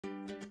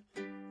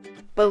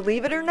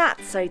Believe it or not,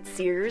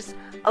 sightseers,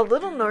 a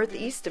little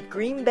northeast of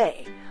Green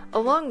Bay,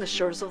 along the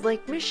shores of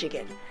Lake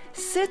Michigan,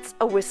 sits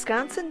a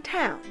Wisconsin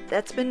town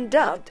that's been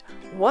dubbed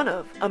one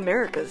of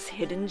America's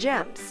hidden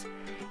gems.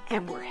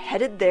 And we're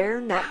headed there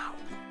now.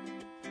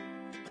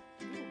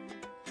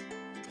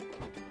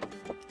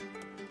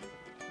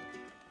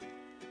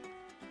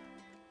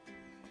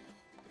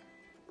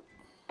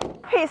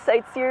 Hey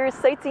sightseers,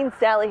 Sightseeing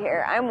Sally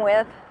here. I'm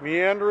with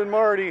Meander and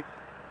Marty.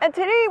 And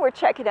today we're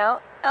checking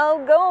out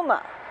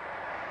Algoma,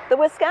 the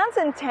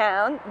Wisconsin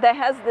town that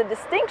has the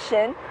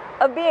distinction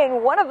of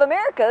being one of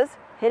America's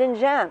hidden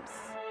gems.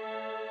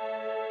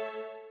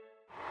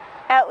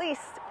 At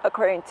least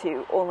according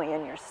to Only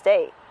in Your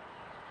State.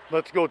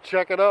 Let's go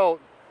check it out.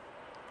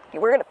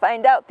 We're going to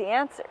find out the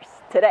answers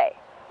today.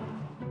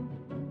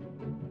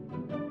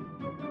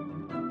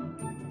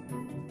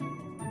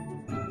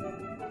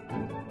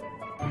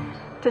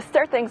 To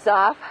start things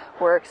off,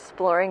 we're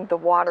exploring the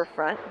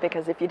waterfront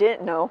because if you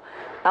didn't know,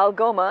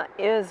 Algoma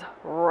is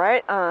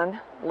right on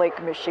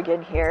Lake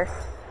Michigan here.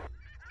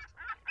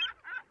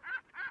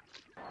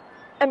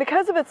 And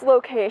because of its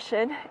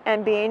location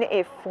and being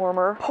a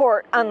former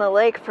port on the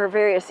lake for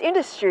various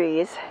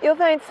industries, you'll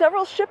find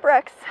several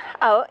shipwrecks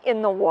out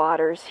in the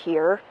waters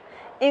here,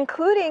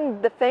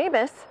 including the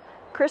famous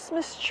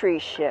Christmas tree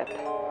ship.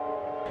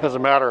 As a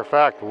matter of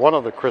fact, one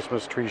of the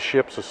Christmas tree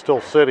ships is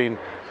still sitting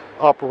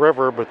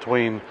upriver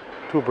between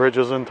two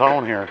bridges in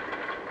town here.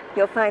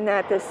 You'll find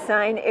that this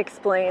sign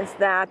explains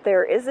that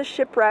there is a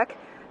shipwreck,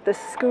 the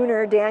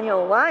schooner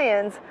Daniel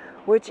Lyons,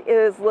 which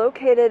is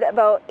located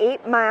about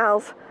 8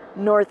 miles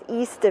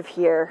northeast of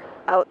here,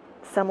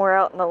 somewhere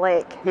out in the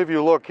lake. If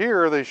you look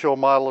here, they show a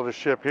model of the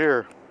ship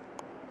here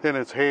in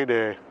its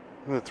heyday,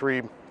 the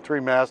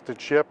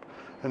three-masted ship.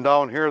 And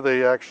down here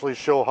they actually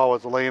show how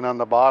it's laying on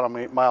the bottom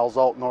 8 miles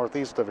out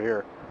northeast of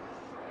here,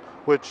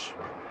 which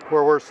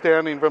where we're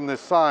standing from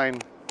this sign,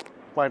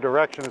 my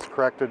direction is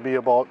correct, it'd be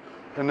about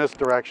in this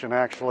direction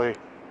actually,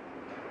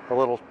 a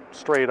little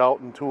straight out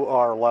and to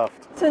our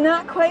left. So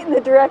not quite in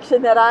the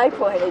direction that I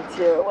pointed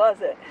to,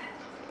 was it?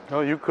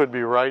 No, you could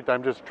be right.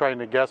 I'm just trying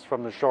to guess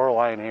from the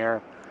shoreline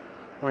here.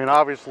 I mean,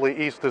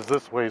 obviously east is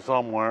this way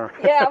somewhere.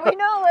 Yeah, we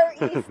know where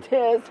east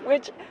is,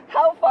 which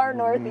how far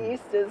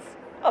northeast is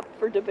up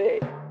for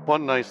debate.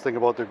 One nice thing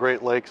about the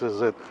Great Lakes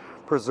is it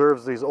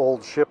preserves these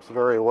old ships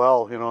very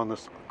well, you know, in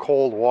this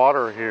cold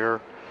water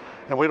here.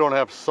 And we don't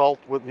have salt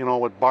with, you know,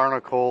 with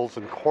barnacles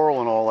and coral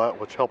and all that,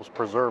 which helps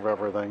preserve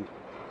everything.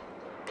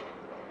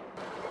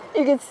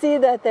 You can see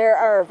that there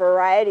are a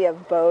variety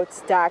of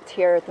boats docked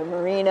here at the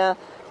marina.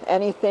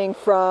 Anything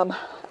from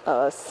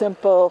a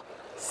simple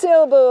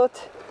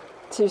sailboat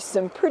to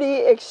some pretty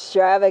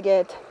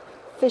extravagant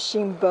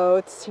fishing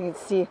boats. You can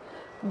see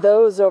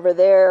those over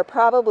there,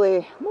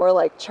 probably more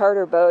like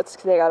charter boats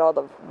because they got all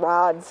the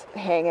rods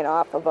hanging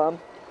off of them.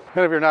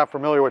 And if you're not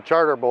familiar with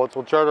charter boats,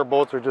 well, charter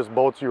boats are just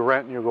boats you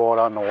rent and you go out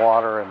on the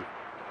water and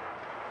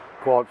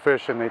go out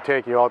fishing. They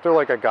take you out. They're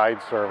like a guide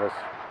service.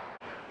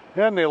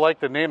 And they like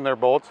to name their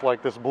boats,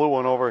 like this blue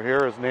one over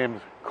here is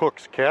named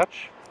Cook's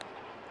Catch.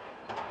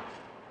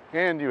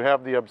 And you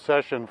have the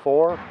Obsession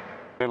 4.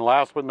 And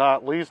last but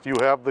not least, you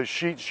have the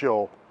Sheet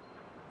Show.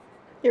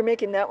 You're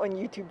making that one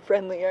YouTube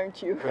friendly,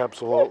 aren't you?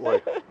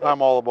 Absolutely.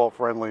 I'm all about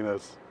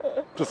friendliness.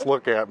 Just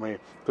look at me.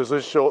 Does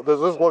this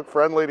look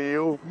friendly to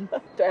you?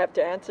 Do I have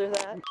to answer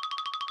that?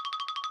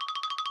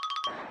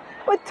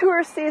 With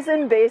tourist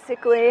season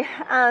basically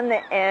on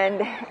the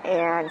end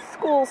and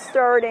school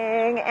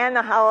starting and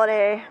the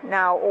holiday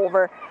now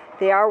over,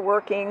 they are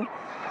working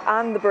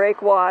on the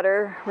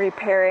breakwater,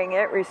 repairing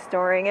it,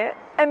 restoring it.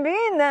 And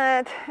being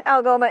that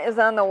Algoma is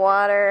on the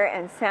water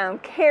and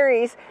sound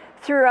carries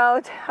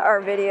throughout our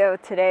video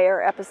today,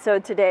 or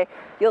episode today,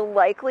 you'll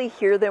likely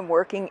hear them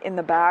working in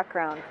the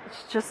background.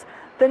 It's just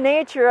the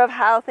nature of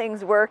how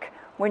things work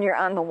when you're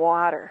on the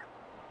water.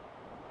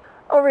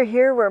 Over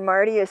here where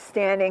Marty is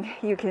standing,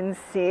 you can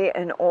see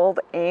an old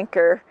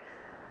anchor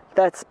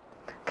that's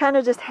kind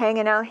of just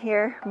hanging out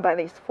here by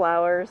these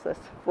flowers, this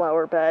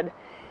flower bed.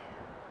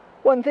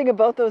 One thing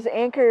about those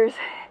anchors,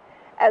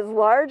 as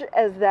large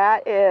as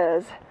that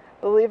is,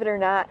 believe it or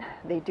not,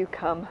 they do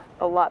come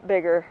a lot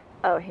bigger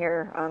out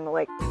here on the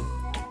lake.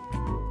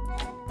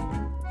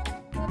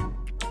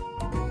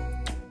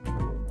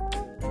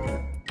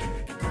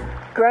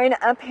 Growing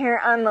up here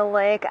on the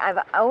lake, I've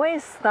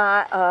always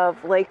thought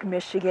of Lake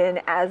Michigan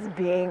as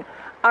being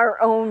our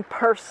own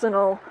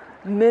personal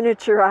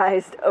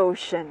miniaturized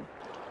ocean.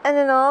 And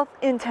in all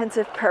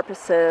intensive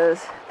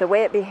purposes, the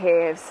way it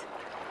behaves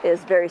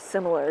is very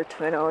similar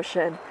to an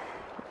ocean,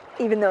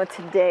 even though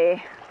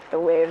today the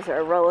waves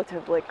are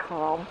relatively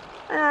calm.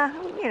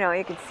 You know,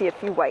 you can see a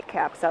few white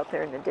caps out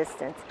there in the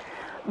distance,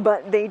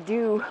 but they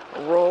do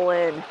roll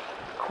in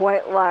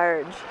quite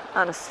large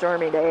on a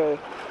stormy day.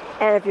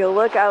 And if you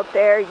look out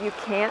there, you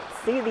can't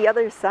see the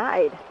other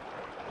side.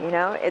 You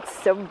know, it's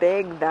so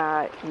big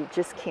that you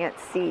just can't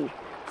see.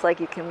 It's like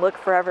you can look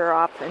forever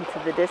off into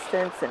the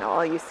distance and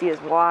all you see is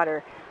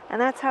water.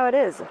 And that's how it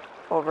is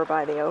over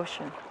by the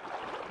ocean.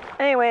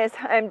 Anyways,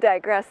 I'm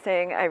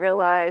digressing. I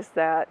realize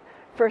that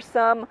For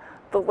some,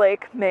 the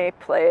lake may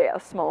play a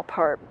small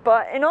part,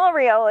 but in all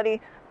reality,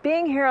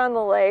 being here on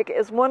the lake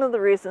is one of the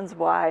reasons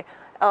why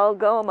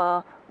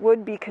Algoma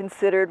would be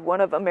considered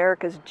one of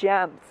America's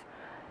gems.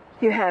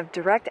 You have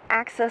direct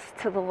access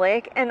to the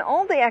lake and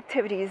all the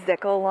activities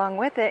that go along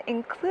with it,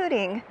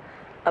 including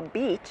a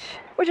beach,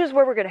 which is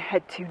where we're going to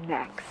head to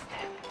next.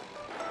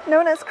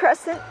 Known as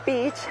Crescent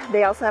Beach,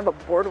 they also have a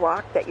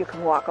boardwalk that you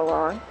can walk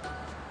along.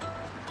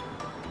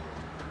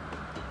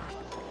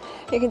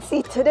 You can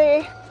see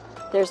today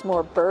there's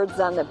more birds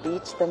on the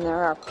beach than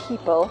there are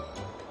people.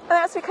 And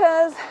that's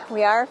because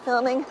we are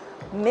filming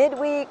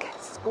midweek,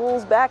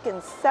 school's back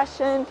in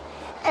session,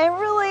 and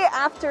really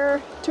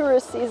after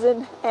tourist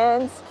season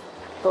ends,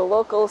 the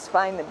locals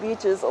find the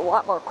beaches a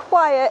lot more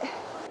quiet,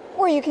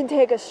 where you can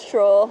take a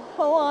stroll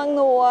along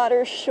the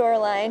water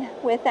shoreline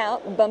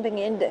without bumping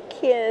into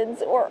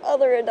kids or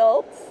other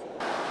adults,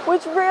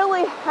 which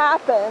rarely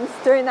happens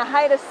during the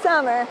height of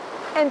summer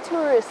and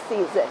tourist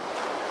season.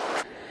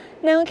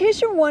 Now, in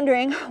case you're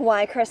wondering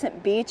why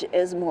Crescent Beach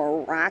is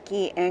more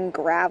rocky and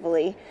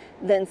gravelly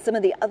than some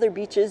of the other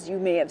beaches you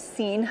may have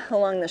seen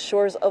along the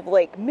shores of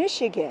Lake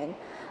Michigan,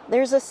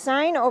 there's a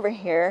sign over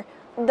here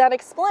that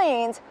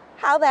explains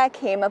how that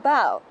came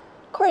about.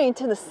 According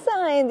to the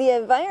sign, the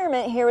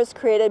environment here was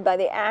created by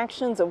the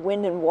actions of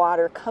wind and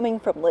water coming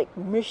from Lake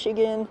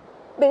Michigan.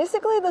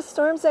 Basically, the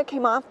storms that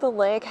came off the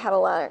lake had a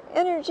lot of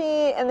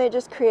energy, and they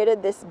just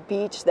created this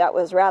beach that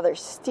was rather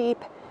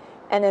steep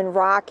and then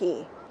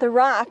rocky. The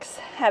rocks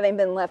having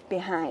been left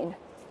behind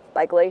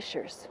by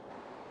glaciers.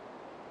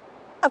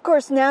 Of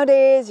course,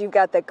 nowadays you've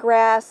got the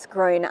grass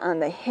growing on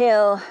the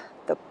hill,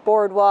 the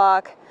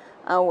boardwalk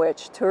on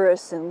which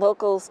tourists and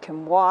locals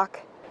can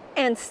walk,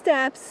 and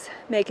steps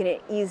making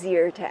it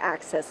easier to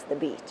access the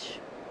beach.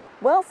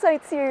 Well,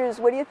 sightseers,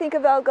 what do you think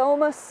of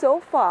Algoma so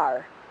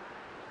far?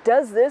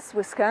 Does this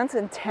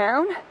Wisconsin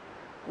town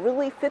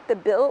really fit the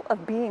bill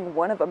of being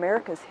one of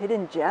America's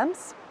hidden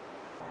gems?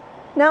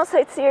 Now,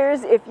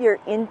 sightseers, if you're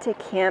into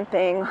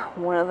camping,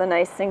 one of the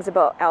nice things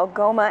about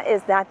Algoma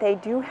is that they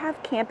do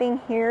have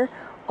camping here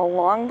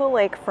along the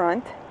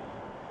lakefront.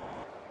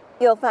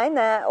 You'll find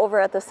that over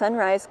at the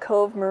Sunrise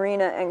Cove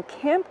Marina and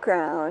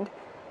Campground.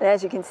 And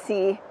as you can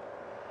see,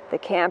 the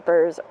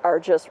campers are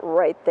just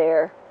right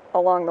there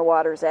along the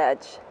water's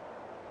edge.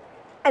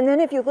 And then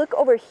if you look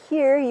over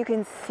here, you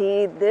can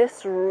see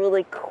this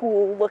really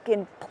cool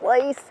looking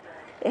place.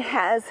 It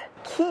has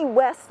Key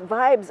West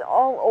vibes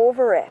all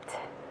over it.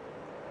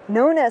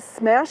 Known as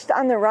Smashed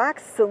on the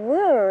Rocks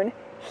Saloon,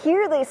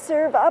 here they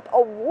serve up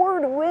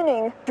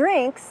award-winning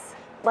drinks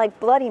like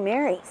Bloody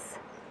Marys.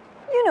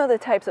 You know the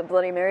types of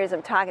Bloody Marys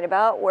I'm talking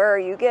about, where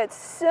you get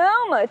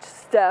so much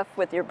stuff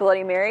with your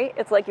Bloody Mary,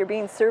 it's like you're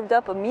being served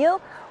up a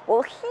meal.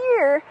 Well,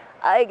 here,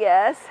 I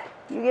guess,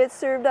 you get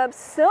served up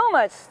so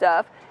much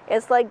stuff,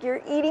 it's like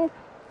you're eating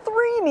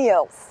 3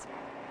 meals.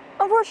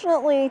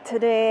 Unfortunately,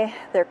 today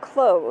they're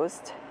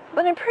closed,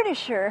 but I'm pretty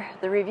sure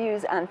the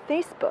reviews on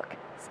Facebook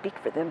speak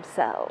for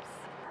themselves.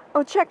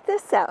 Oh, check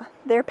this out.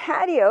 Their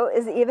patio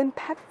is even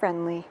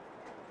pet-friendly.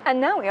 And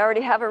now we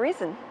already have a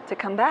reason to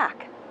come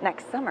back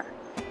next summer.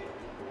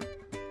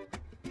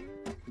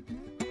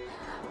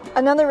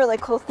 Another really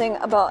cool thing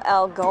about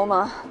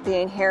Algoma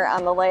being here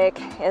on the lake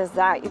is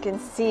that you can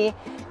see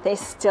they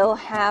still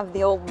have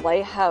the old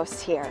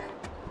lighthouse here.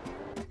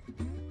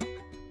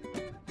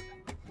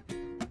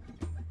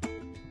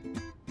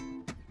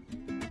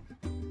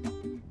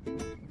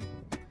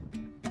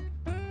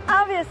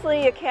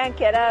 Obviously, you can't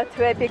get out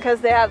to it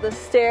because they have the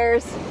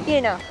stairs,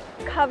 you know,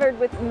 covered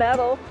with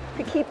metal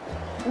to keep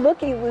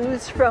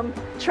looky-loos from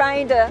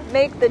trying to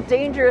make the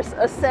dangerous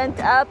ascent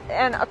up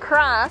and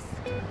across.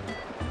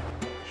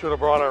 Should have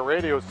brought our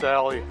radio,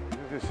 Sally.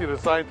 You can see the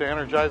sign to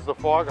energize the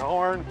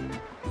foghorn.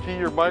 Key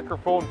your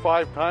microphone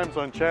 5 times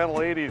on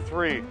channel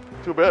 83.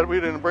 Too bad we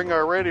didn't bring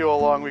our radio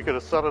along. We could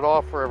have set it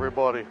off for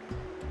everybody.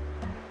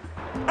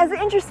 As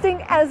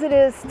interesting as it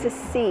is to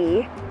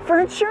see, for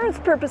insurance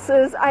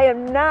purposes, I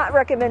am not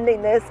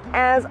recommending this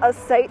as a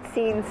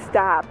sightseeing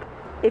stop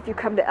if you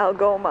come to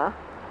Algoma,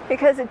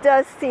 because it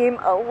does seem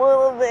a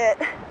little bit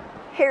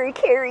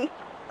hairy-carry,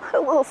 a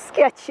little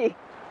sketchy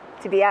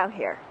to be out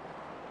here,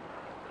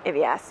 if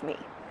you ask me.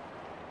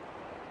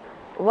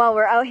 While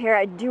we're out here,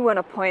 I do want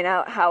to point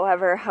out,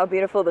 however, how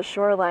beautiful the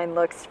shoreline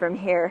looks from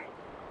here.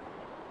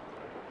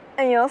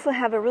 And you also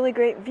have a really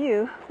great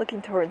view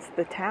looking towards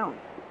the town.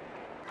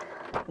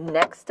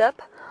 Next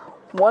up,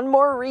 one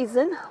more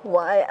reason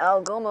why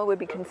Algoma would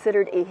be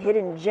considered a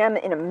hidden gem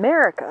in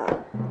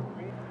America: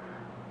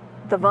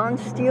 the Von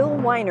Steele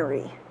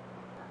Winery.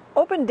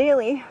 Open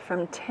daily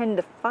from 10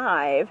 to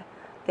 5,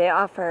 they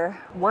offer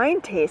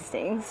wine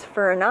tastings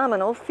for a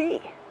nominal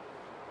fee.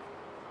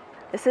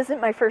 This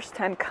isn't my first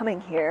time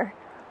coming here.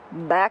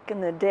 Back in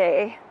the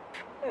day,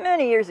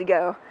 many years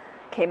ago,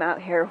 came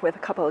out here with a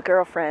couple of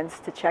girlfriends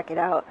to check it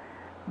out.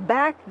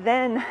 Back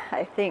then,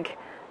 I think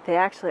they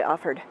actually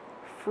offered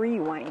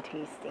free wine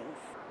tastings.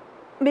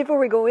 Before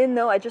we go in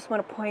though, I just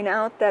want to point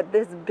out that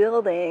this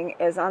building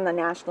is on the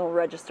National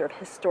Register of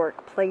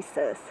Historic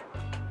Places.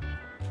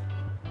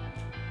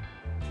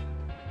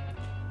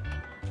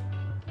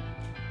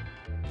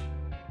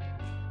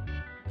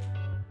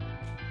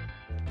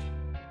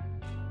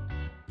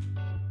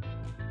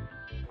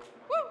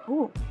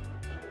 Ooh.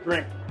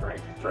 Drink,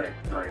 drink, drink,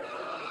 drink.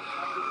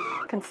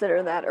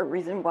 Consider that a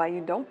reason why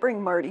you don't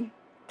bring Marty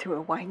to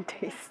a wine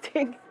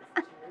tasting.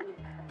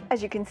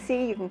 As you can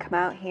see, you can come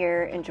out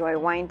here, enjoy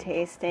wine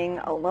tasting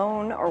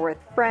alone or with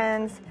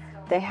friends.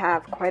 They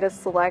have quite a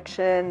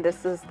selection.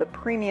 This is the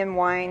premium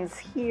wines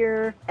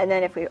here. And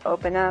then if we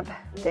open up,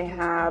 they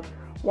have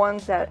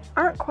ones that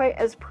aren't quite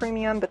as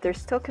premium, but they're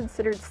still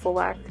considered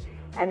select.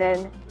 And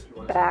then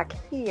back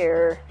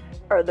here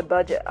are the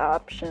budget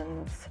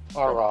options.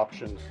 Our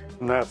options.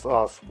 And that's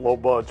us, low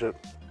budget,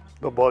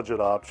 the budget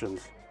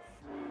options.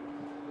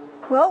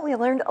 Well, we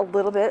learned a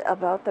little bit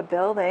about the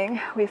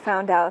building. We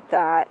found out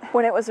that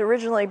when it was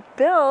originally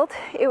built,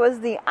 it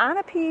was the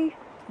Amerca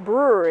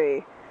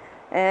brewery.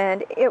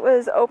 And it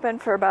was open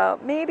for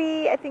about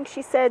maybe, I think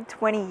she said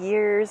 20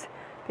 years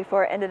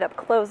before it ended up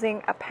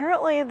closing.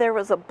 Apparently there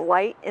was a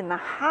blight in the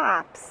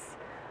hops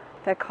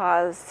that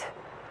caused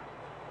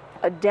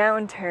a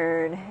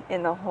downturn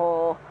in the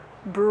whole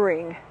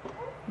brewing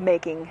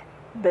making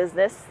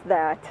business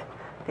that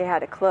they had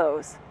to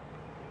close.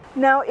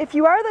 Now, if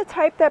you are the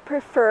type that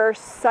prefers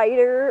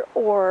cider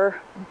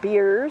or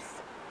beers,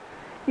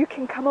 you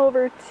can come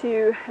over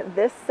to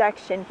this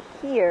section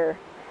here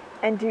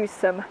and do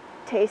some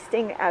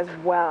tasting as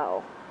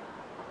well.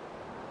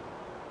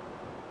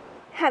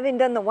 Having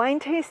done the wine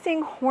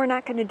tasting, we're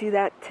not going to do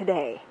that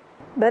today.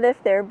 But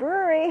if their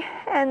brewery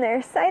and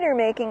their cider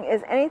making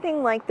is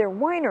anything like their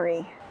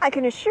winery, I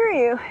can assure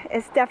you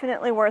it's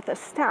definitely worth a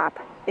stop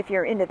if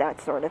you're into that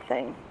sort of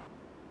thing.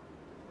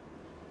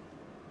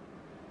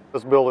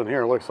 This building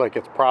here looks like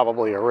it's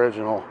probably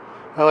original.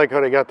 I like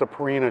how they got the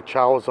Purina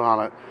chows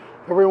on it.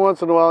 Every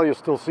once in a while you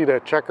still see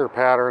that checker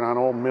pattern on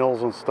old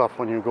mills and stuff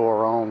when you go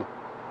around.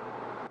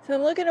 So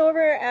I'm looking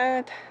over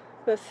at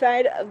the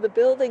side of the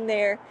building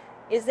there.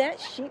 Is that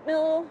sheet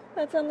metal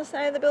that's on the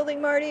side of the building,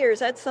 Marty, or is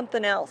that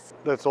something else?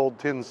 That's old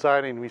tin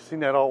siding. We've seen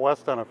that out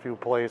west on a few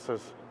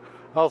places.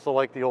 I also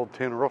like the old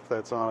tin roof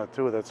that's on it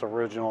too, that's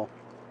original.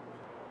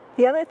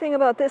 The other thing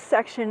about this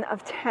section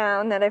of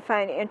town that I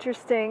find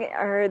interesting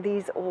are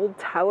these old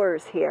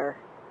towers here.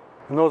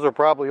 And those are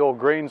probably old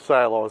grain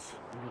silos.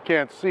 You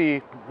can't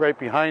see, right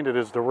behind it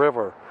is the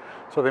river.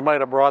 So they might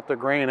have brought the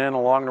grain in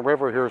along the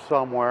river here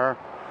somewhere.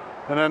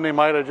 And then they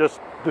might have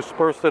just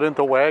dispersed it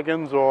into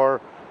wagons,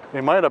 or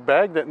they might have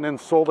bagged it and then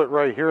sold it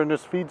right here in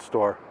this feed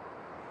store.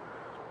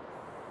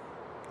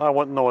 I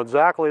wouldn't know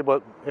exactly,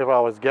 but if I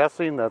was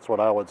guessing, that's what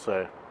I would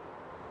say.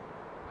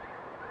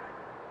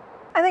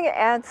 I think it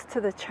adds to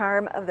the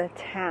charm of the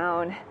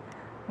town,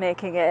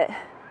 making it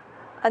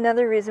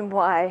another reason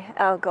why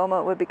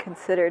Algoma would be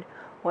considered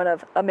one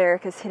of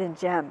America's hidden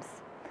gems.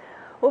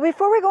 Well,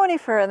 before we go any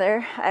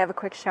further, I have a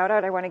quick shout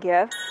out I want to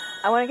give.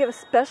 I want to give a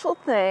special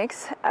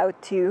thanks out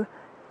to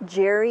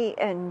Jerry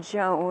and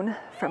Joan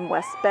from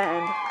West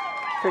Bend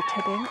for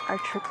tipping our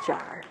trip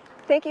jar.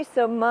 Thank you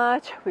so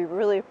much. We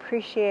really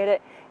appreciate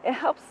it. It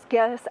helps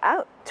get us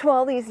out to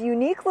all these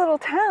unique little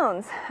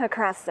towns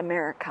across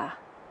America.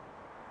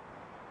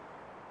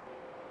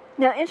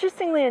 Now,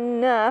 interestingly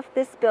enough,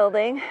 this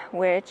building,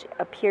 which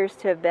appears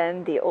to have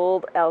been the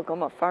old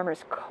Algoma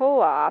Farmers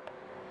Co-op,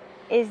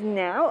 is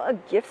now a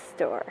gift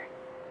store.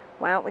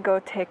 Why don't we go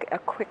take a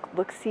quick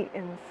look-see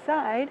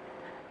inside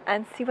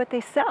and see what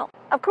they sell?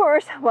 Of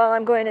course, while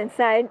I'm going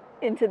inside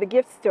into the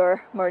gift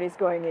store, Marty's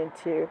going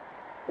into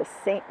the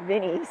St.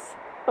 Vinny's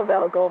of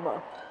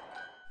Algoma.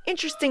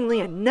 Interestingly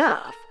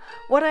enough,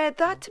 what I had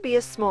thought to be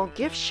a small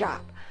gift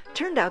shop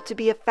turned out to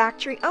be a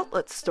factory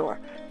outlet store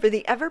for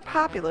the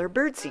ever-popular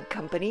birdseed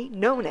company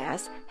known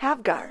as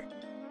Havgard.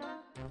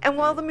 And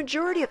while the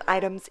majority of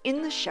items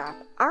in the shop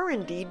are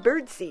indeed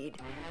birdseed,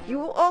 you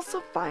will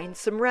also find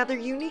some rather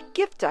unique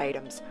gift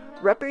items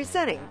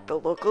representing the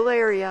local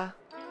area.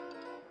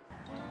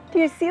 Do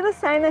you see the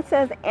sign that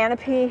says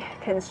Amerca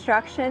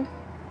Construction?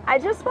 I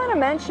just want to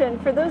mention,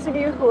 for those of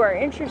you who are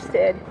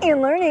interested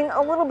in learning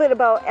a little bit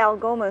about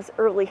Algoma's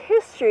early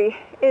history,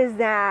 is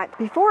that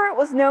before it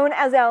was known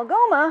as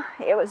Algoma,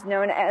 it was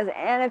known as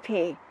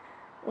Amerca.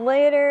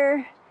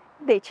 Later,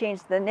 they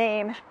changed the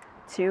name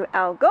to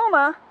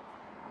Algoma,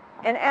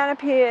 and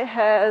Amerca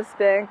has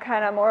been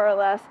kind of more or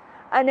less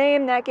a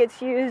name that gets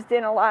used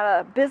in a lot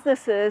of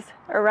businesses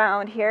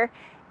around here.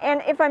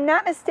 And if I'm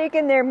not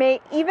mistaken, there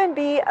may even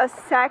be a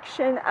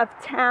section of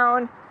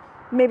town,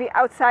 maybe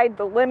outside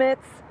the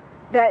limits,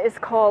 that is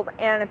called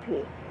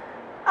Amerca.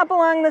 Up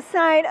along the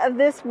side of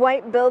this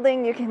white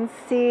building, you can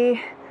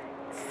see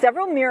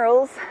several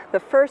murals. The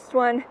first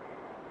one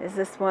is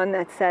this one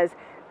that says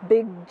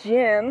Big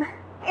Jim.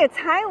 It's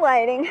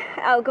highlighting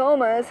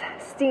Algoma's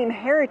steam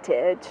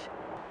heritage.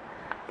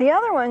 The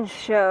other one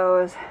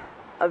shows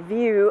a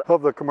view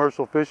of the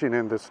commercial fishing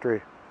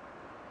industry.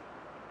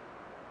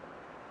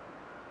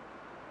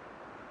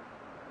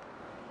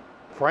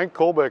 Frank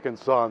Colbeck and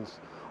Sons.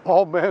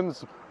 All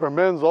men's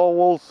all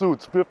wool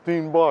suits,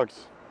 $15.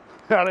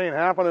 That ain't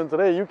happening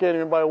today. You can't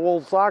even buy wool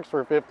socks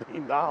for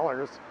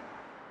 $15.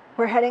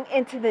 We're heading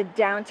into the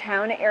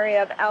downtown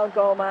area of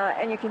Algoma,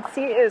 and you can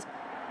see it is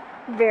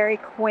very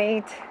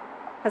quaint.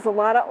 Has a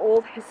lot of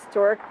old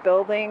historic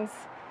buildings.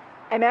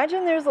 I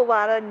imagine there's a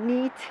lot of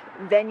neat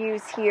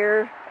venues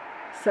here,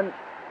 some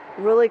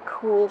really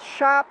cool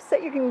shops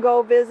that you can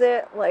go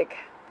visit, like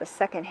the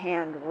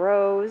Secondhand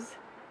Rose.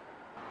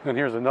 And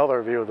here's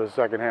another view of the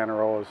Secondhand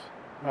Rose.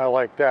 I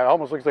like that.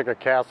 Almost looks like a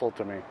castle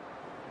to me.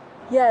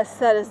 Yes,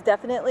 that is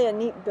definitely a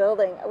neat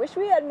building. I wish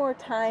we had more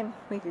time.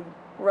 We could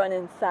run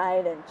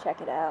inside and check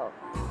it out.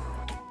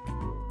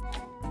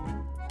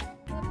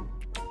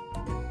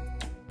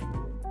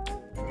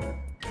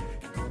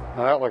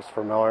 Now that looks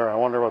familiar. I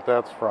wonder what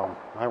that's from.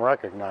 I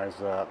recognize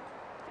that.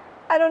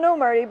 I don't know,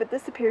 Marty, but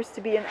this appears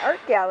to be an art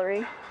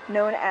gallery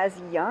known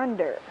as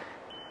Yonder.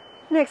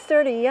 Next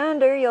door to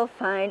Yonder, you'll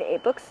find a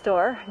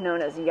bookstore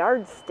known as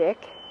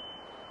Yardstick.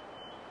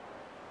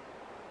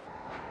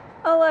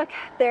 Oh look,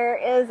 there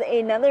is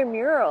another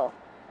mural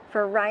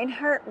for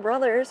Reinhardt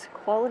Brothers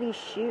Quality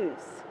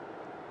Shoes.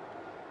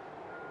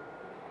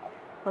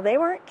 Well, they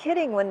weren't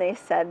kidding when they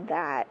said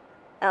that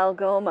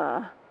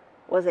Algoma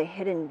was a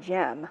hidden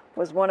gem,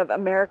 was one of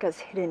America's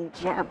hidden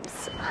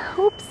gems.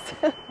 Oops.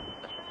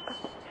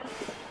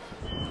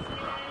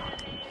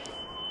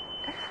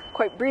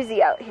 Quite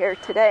breezy out here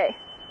today.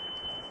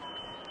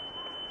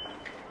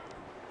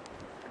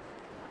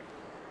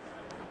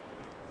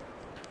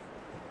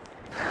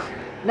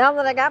 Now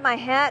that I got my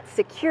hat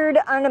secured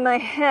onto my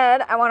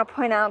head, I want to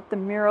point out the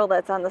mural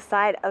that's on the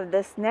side of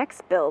this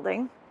next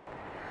building.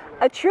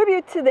 A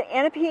tribute to the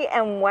Anape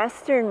and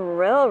Western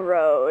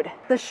Railroad,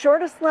 the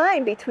shortest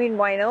line between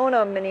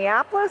Winona,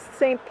 Minneapolis,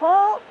 St.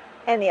 Paul,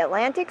 and the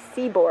Atlantic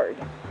seaboard.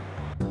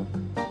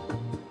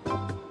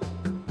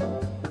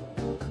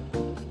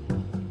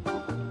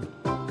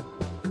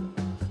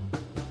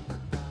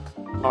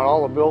 On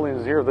all the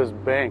buildings here, this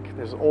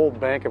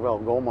old Bank of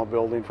Algoma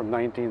building from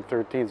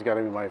 1913 has got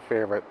to be my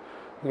favorite.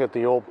 Look at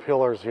the old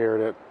pillars here.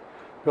 That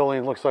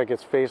building looks like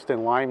it's faced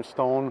in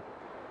limestone,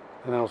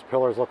 and those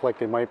pillars look like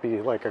they might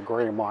be like a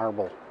gray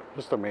marble.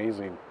 Just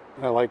amazing.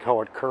 I like how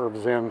it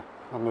curves in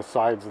on the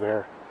sides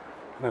there,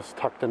 and it's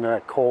tucked into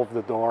that cove,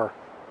 the door.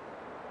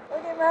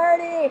 Look at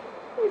Marty!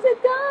 He's a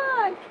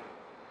dog!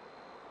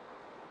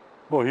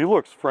 Well, he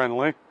looks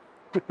friendly.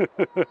 Oh, he's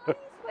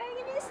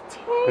wagging his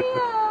tail!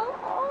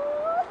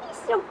 Oh, he's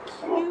so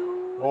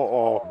cute!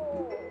 Uh-oh.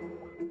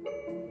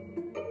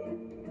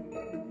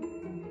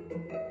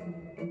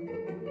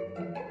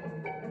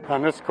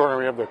 On this corner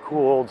we have the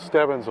cool old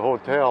Stebbins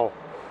Hotel.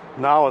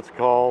 Now it's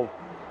called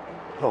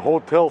the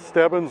Hotel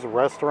Stebbins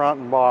Restaurant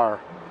and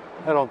Bar.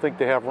 I don't think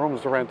they have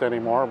rooms to rent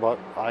anymore, but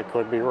I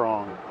could be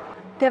wrong.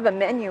 They have a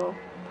menu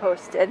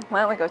posted.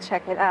 Why don't we go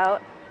check it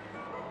out?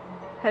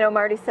 I know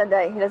Marty said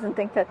that he doesn't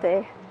think that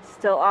they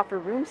still offer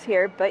rooms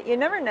here, but you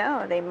never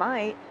know, they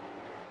might.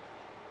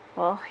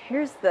 Well,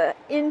 here's the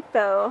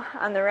info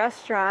on the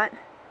restaurant.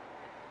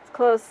 It's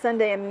closed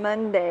Sunday and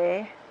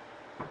Monday.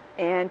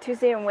 And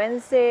Tuesday and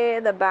Wednesday,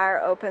 the bar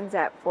opens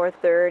at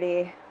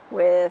 4:30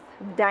 with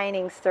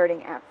dining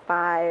starting at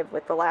 5,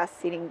 with the last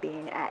seating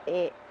being at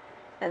 8.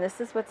 And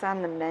this is what's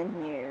on the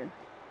menu.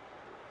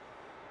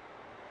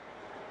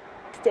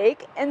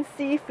 Steak and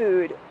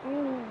seafood.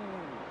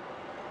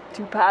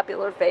 Two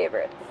popular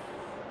favorites.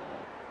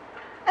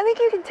 I think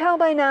you can tell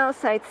by now,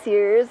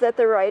 sightseers, that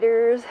the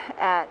writers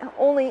at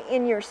Only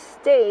in Your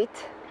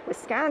State,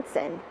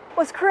 Wisconsin,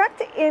 was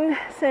correct in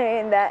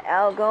saying that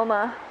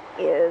Algoma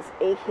is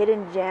a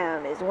hidden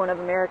gem, is one of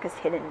America's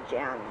hidden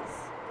gems.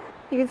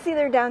 You can see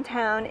their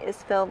downtown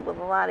is filled with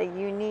a lot of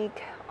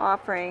unique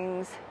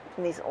offerings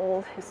in these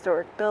old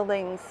historic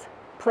buildings.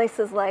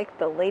 Places like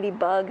the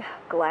Ladybug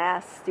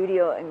Glass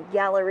Studio and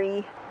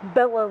Gallery,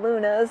 Bella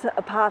Luna's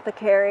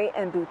Apothecary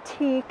and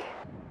Boutique,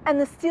 and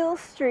the Steel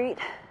Street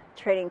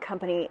Trading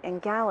Company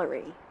and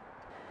Gallery.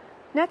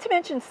 Not to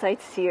mention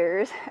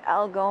sightseers,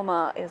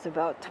 Algoma is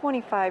about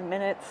 25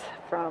 minutes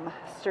from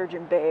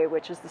Sturgeon Bay,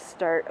 which is the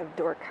start of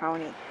Door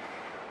County.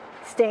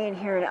 Staying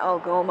here in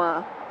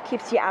Algoma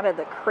keeps you out of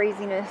the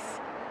craziness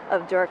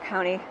of Door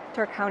County.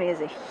 Door County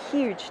is a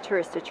huge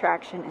tourist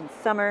attraction in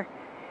summer,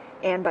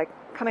 and by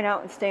coming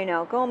out and staying in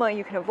Algoma,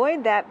 you can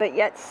avoid that, but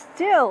yet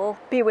still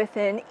be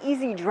within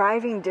easy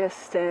driving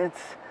distance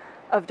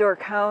of Door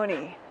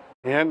County.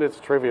 And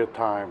it's trivia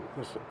time.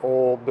 This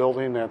old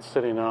building that's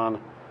sitting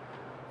on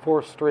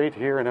 4th Street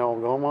here in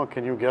Algoma.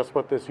 Can you guess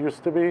what this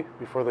used to be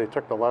before they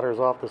took the letters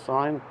off the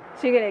sign?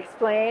 So you're going to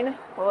explain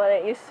what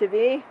it used to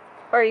be?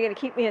 Or are you going to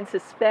keep me in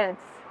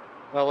suspense?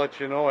 I'll let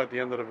you know at the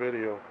end of the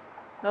video.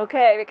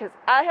 Okay, because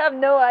I have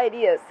no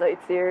idea,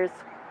 sightseers.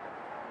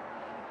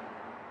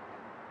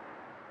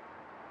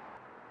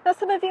 Now,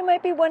 some of you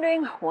might be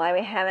wondering why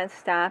we haven't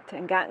stopped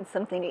and gotten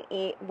something to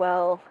eat.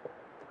 Well,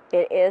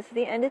 it is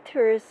the end of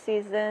tourist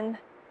season,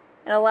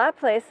 and a lot of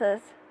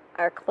places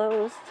are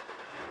closed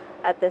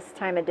at this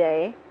time of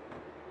day,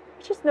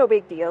 which is no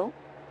big deal.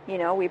 You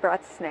know, we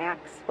brought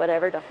snacks,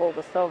 whatever, to hold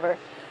us over.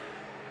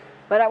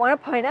 But I want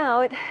to point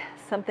out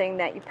something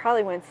that you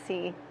probably wouldn't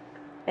see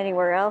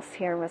anywhere else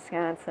here in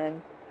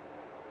Wisconsin.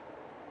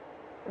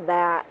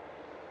 That,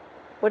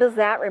 what does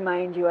that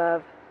remind you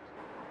of?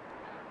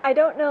 I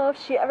don't know if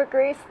she ever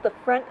graced the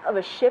front of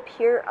a ship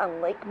here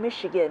on Lake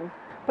Michigan,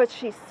 but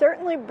she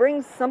certainly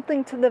brings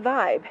something to the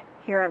vibe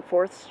here on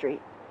 4th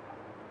Street.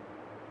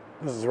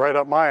 This is right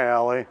up my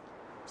alley.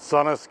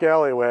 Son of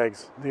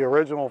Scallywags, the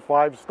original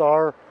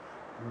 5-star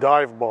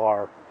dive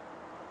bar.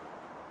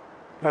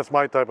 That's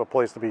my type of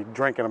place to be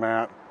drinking them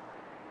at.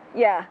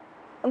 Yeah,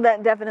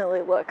 that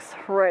definitely looks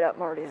right up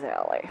Marty's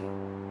alley.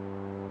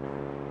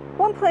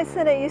 One place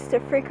that I used to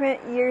frequent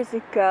years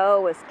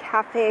ago was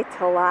Cafe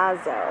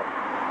Talazzo.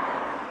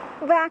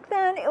 Back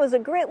then, it was a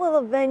great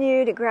little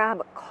venue to grab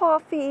a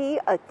coffee,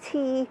 a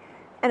tea,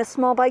 and a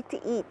small bite to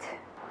eat.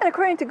 And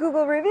according to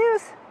Google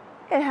reviews,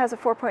 it has a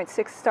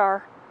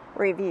 4.6-star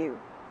review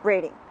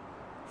rating.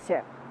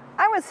 So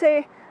I would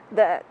say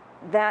that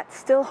that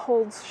still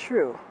holds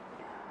true.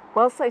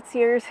 Well,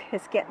 sightseers,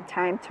 it's getting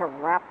time to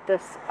wrap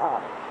this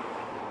up.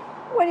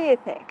 What do you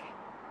think?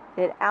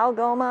 Did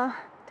Algoma,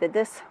 did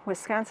this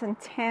Wisconsin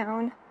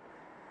town,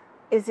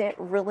 is it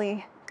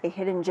really a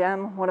hidden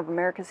gem, one of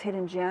America's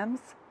hidden gems?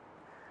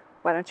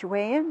 Why don't you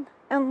weigh in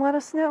and let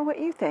us know what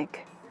you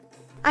think?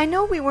 I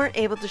know we weren't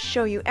able to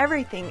show you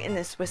everything in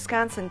this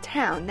Wisconsin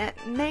town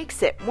that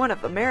makes it one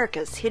of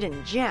America's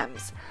hidden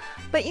gems,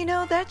 but you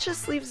know, that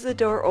just leaves the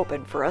door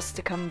open for us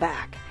to come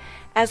back.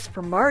 As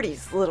for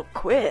Marty's little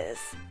quiz,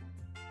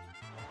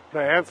 The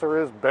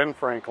answer is Ben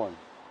Franklin.